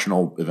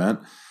international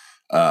event.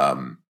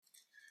 And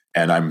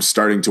I'm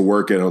starting to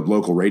work at a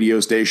local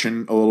radio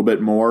station a little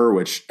bit more,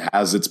 which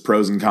has its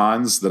pros and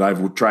cons that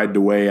I've tried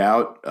to weigh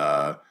out.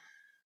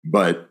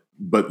 But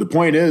the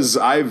point is,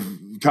 I've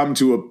come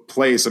to a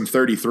place, I'm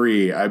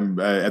 33. I'm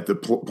at the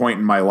point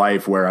in my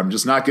life where I'm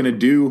just not going to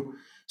do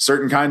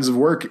certain kinds of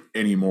work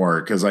anymore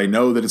because I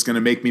know that it's going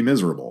to make me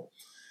miserable.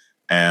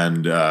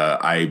 And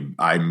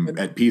I'm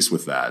at peace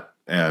with that.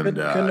 And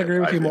couldn't agree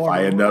with you more. If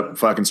I end up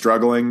fucking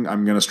struggling,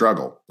 I'm going to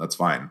struggle. That's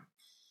fine.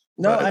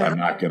 No, I'm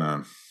not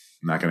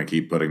gonna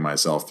keep putting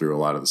myself through a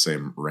lot of the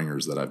same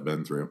ringers that I've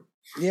been through.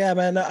 Yeah,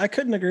 man, I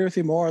couldn't agree with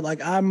you more.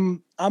 Like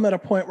I'm at a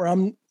point where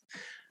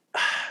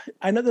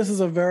I know this is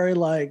a very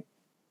like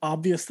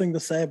obvious thing to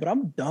say, but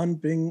I'm done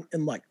being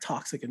in like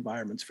toxic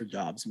environments for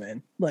jobs,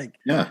 man. Like,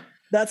 yeah.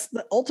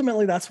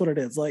 Ultimately that's what it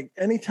is. Like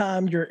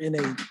anytime you're in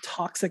a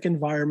toxic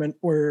environment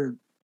where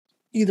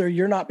either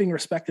you're not being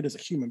respected as a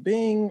human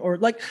being or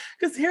like,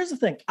 because here's the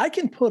thing, I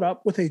can put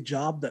up with a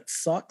job that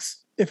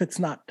sucks if it's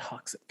not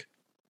toxic.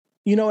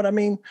 You know what I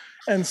mean?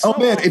 And so,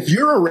 if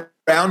you're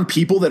around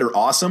people that are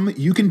awesome,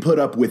 you can put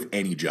up with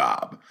any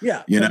job.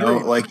 Yeah.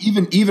 Like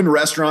even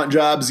restaurant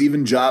jobs,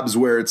 even jobs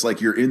where it's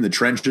like you're in the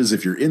trenches.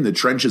 If you're in the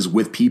trenches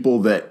with people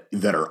that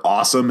are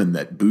awesome and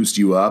that boost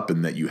you up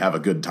and that you have a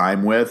good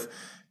time with,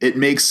 it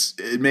makes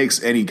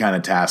any kind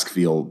of task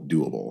feel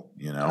doable,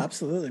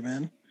 Absolutely,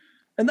 man.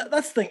 And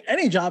that's the thing.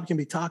 Any job can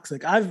be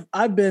toxic.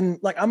 I've been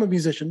like, I'm a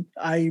musician.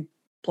 I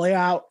play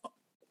out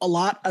a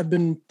lot. I've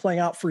been playing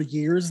out for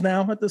years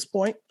now at this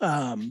point.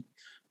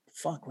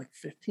 Like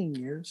 15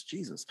 years.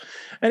 Jesus.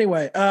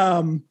 Anyway,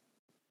 I've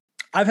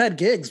had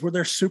gigs where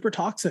they're super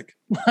toxic.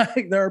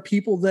 Like there are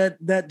people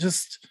that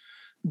just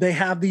they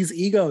have these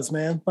egos,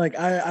 man. Like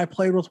I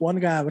played with one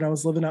guy when I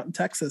was living out in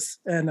Texas,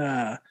 and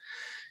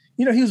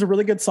he was a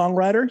really good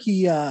songwriter.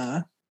 He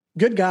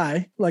good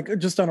guy, like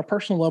just on a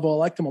personal level, I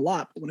liked him a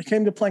lot. But when it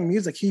came to playing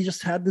music, he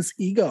just had this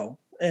ego,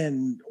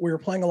 and we were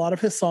playing a lot of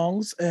his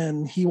songs,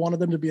 and he wanted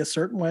them to be a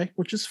certain way,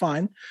 which is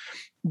fine.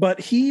 But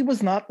he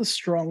was not the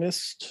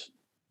strongest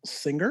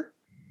singer,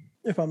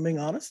 if I'm being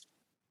honest.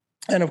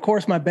 And of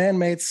course, my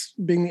bandmates,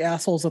 being the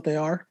assholes that they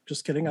are,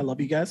 just kidding, I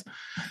love you guys,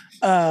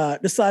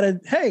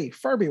 decided, hey,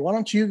 Ferbie, why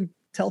don't you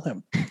tell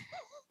him?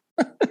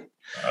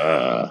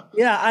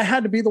 Yeah, I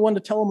had to be the one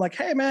to tell him, like,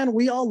 hey, man,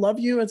 we all love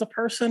you as a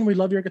person. We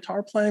love your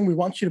guitar playing. We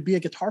want you to be a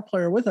guitar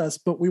player with us,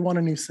 but we want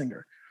a new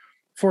singer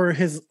for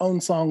his own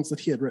songs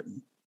that he had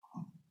written.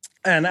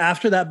 And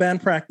after that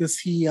band practice,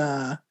 he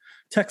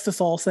texted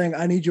us all saying,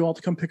 I need you all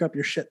to come pick up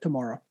your shit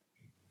tomorrow.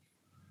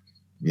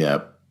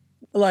 Yep.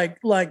 Like,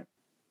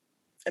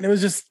 and it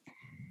was just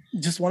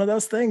one of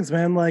those things,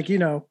 man. Like,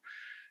 hey,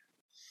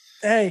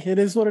 it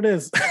is what it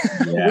is.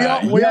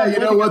 Yeah, you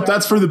know what?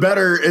 That's for the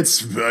better.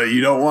 It's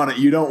you don't want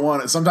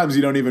it. Sometimes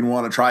you don't even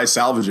want to try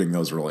salvaging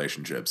those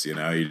relationships. You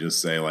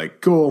just say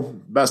like, cool,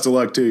 best of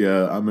luck to you.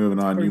 I'm moving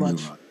on. Pretty you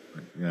much. move on.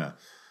 Yeah.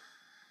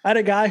 I had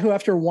a guy who,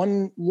 after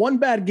one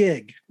bad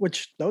gig,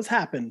 which those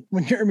happen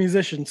when you're a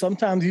musician,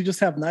 sometimes you just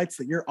have nights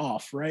that you're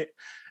off, right?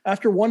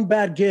 After one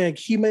bad gig,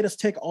 he made us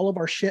take all of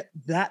our shit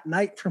that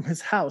night from his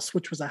house,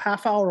 which was a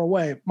half hour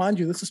away. Mind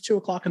you, this is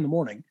 2:00 in the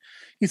morning.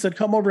 He said,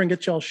 come over and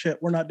get y'all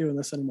shit. We're not doing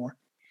this anymore.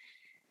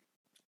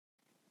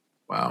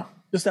 Wow.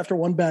 Just after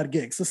one bad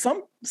gig. So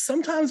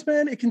sometimes,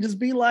 man, it can just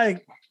be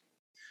like,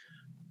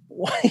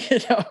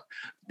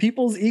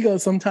 people's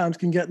egos sometimes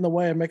can get in the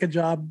way and make a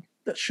job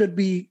that should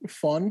be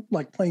fun,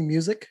 like playing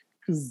music,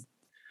 because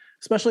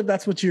especially if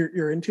that's what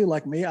you're into,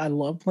 like me, I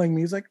love playing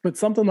music, but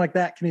something like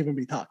that can even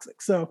be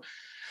toxic. So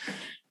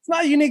it's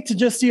not unique to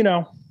just,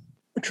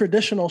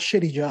 traditional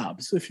shitty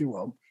jobs, if you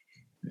will.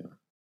 Yeah.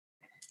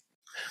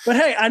 But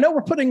hey, I know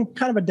we're putting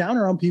kind of a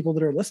downer on people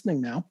that are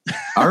listening now.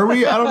 Are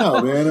we? I don't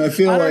know, man. I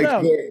feel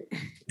like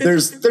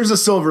there's a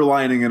silver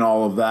lining in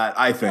all of that.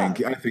 I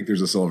think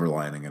there's a silver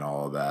lining in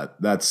all of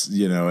that. That's,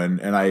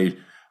 and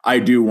I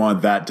do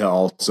want that to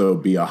also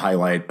be a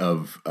highlight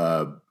of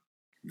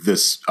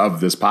this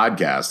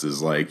podcast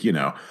is like,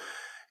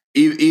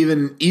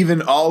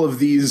 even all of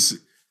these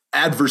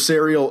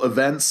adversarial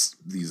events,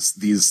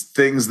 these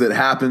things that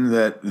happen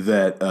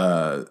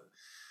that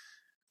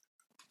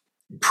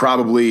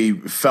probably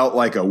felt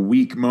like a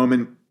weak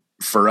moment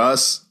for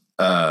us.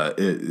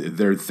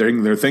 They're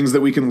things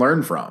that we can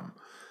learn from,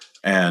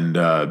 and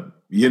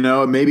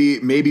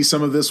maybe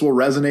some of this will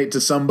resonate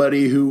to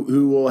somebody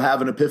who will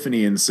have an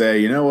epiphany and say,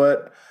 you know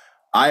what,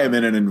 I am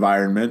in an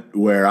environment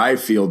where I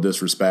feel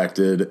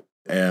disrespected,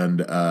 and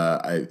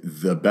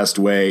the best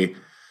way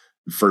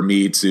for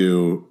me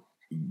to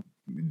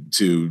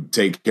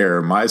take care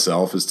of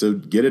myself is to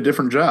get a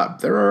different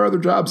job. There are other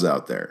jobs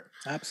out there.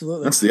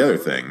 Absolutely. That's the other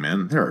thing,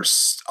 man. There are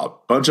a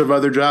bunch of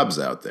other jobs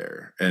out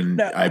there,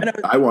 and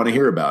I want to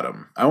hear about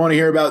them. I want to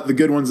hear about the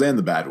good ones and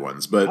the bad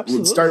ones, but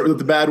let's start with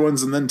the bad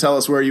ones and then tell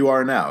us where you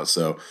are now.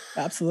 So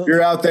absolutely, if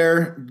you're out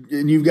there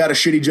and you've got a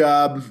shitty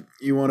job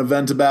you want to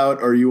vent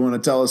about, or you want to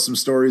tell us some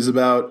stories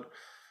about,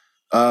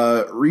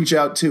 reach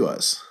out to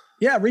us.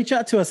 Yeah, reach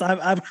out to us.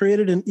 I've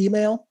created an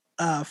email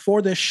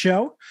for this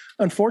show.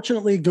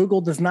 Unfortunately,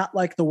 Google does not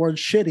like the word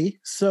shitty.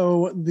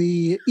 So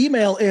the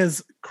email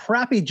is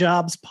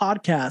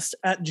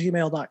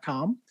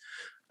crappyjobspodcast@gmail.com.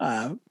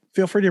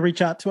 Feel free to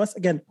reach out to us.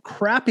 Again,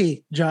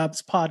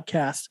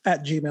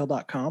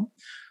 crappyjobspodcast@gmail.com.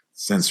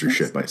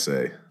 Censorship, I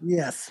say.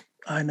 Yes,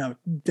 I know.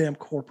 Damn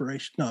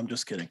corporation. No, I'm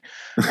just kidding.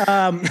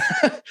 No,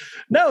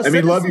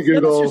 love you,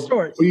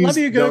 Google. Please love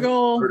you,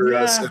 Google. Don't murder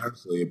us in our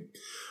sleep.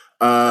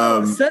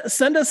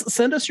 Send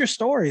us your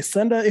stories.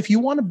 If you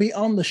want to be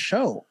on the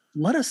show,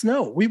 let us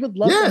know. We would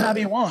love to have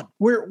you on.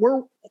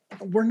 We're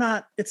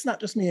not. It's not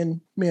just me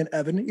and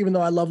Evan. Even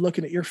though I love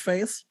looking at your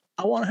face,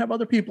 I want to have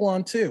other people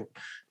on too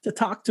to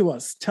talk to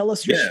us. Tell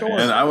us your story.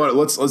 And I want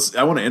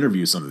to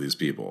interview some of these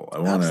people.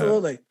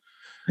 Absolutely.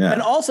 Yeah.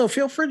 And also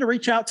feel free to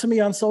reach out to me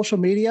on social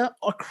media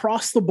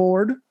across the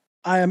board.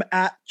 I am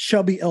at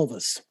Chubby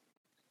Elvis.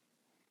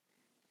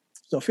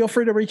 So feel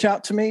free to reach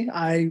out to me.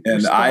 I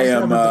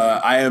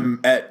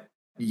am at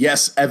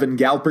Evan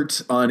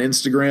Galpert on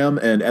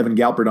Instagram and Evan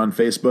Galpert on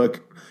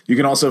Facebook. You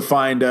can also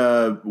find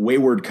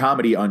Wayward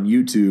Comedy on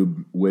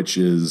YouTube, which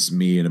is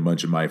me and a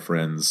bunch of my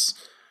friends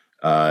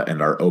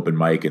and our open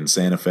mic in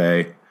Santa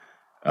Fe,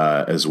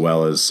 as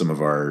well as some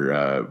of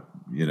our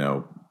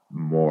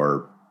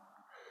more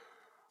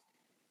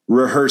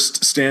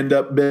rehearsed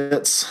stand-up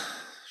bits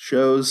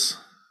shows.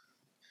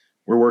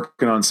 We're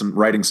working on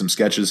writing some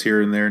sketches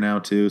here and there now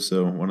too.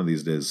 So one of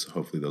these days,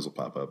 hopefully those will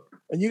pop up.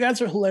 And you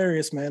guys are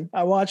hilarious, man.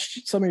 I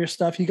watched some of your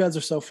stuff. You guys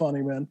are so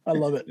funny, man. I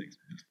love it. Thanks,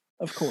 man.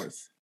 Of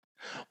course.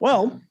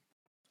 Well,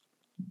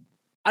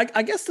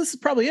 I guess this is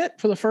probably it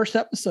for the first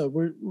episode.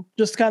 We're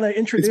just kind of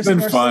introducing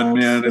ourselves. It's been fun,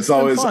 man. It's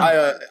always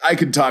fun. I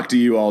could talk to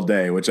you all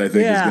day, which I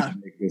think is going to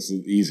make this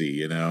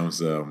easy,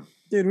 So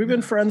Dude, we've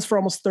been friends for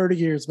almost 30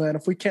 years, man.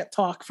 If we can't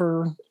talk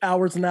for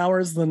hours and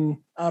hours,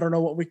 then I don't know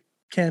what we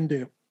can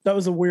do. That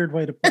was a weird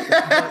way to put it.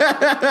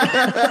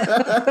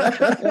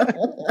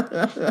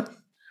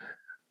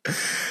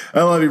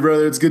 I love you,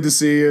 brother. It's good to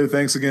see you.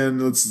 Thanks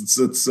again. And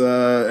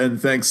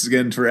thanks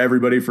again for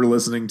everybody for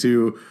listening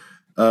to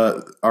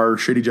our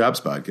Shitty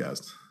Jobs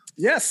podcast.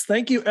 Yes,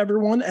 thank you,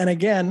 everyone. And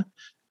again,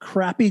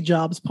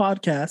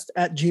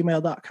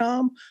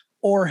 crappyjobspodcast@gmail.com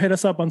or hit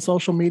us up on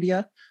social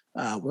media.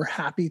 We're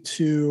happy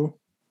to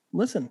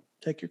listen,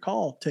 take your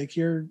call, take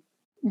your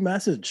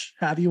message,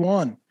 have you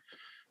on,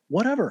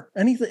 whatever,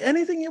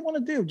 anything you want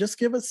to do. Just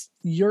give us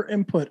your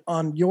input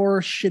on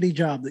your shitty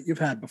job that you've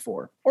had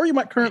before, or you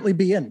might currently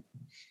be in.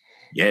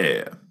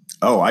 Yeah.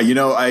 Oh, I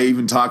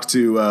even talked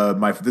to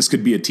this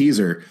could be a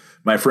teaser.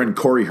 My friend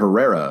Corey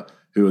Herrera,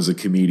 who is a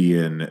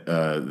comedian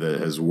that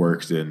has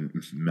worked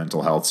in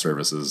mental health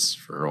services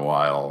for a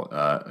while,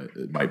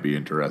 might be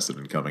interested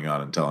in coming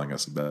on and telling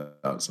us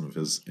about some of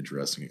his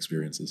interesting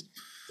experiences.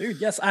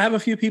 Dude, yes, I have a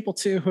few people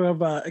too who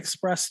have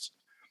expressed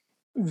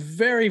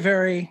very,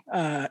 very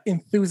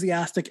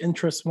enthusiastic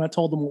interest when I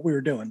told them what we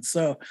were doing.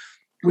 So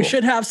we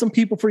should have some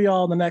people for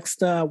y'all in the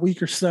next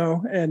week or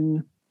so.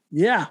 And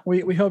yeah,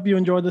 we hope you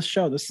enjoy this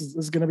show. This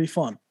is going to be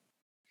fun.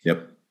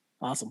 Yep.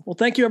 Awesome. Well,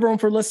 thank you everyone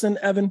for listening.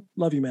 Evan,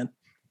 love you, man.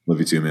 Love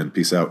you too, man.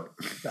 Peace out.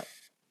 Yeah.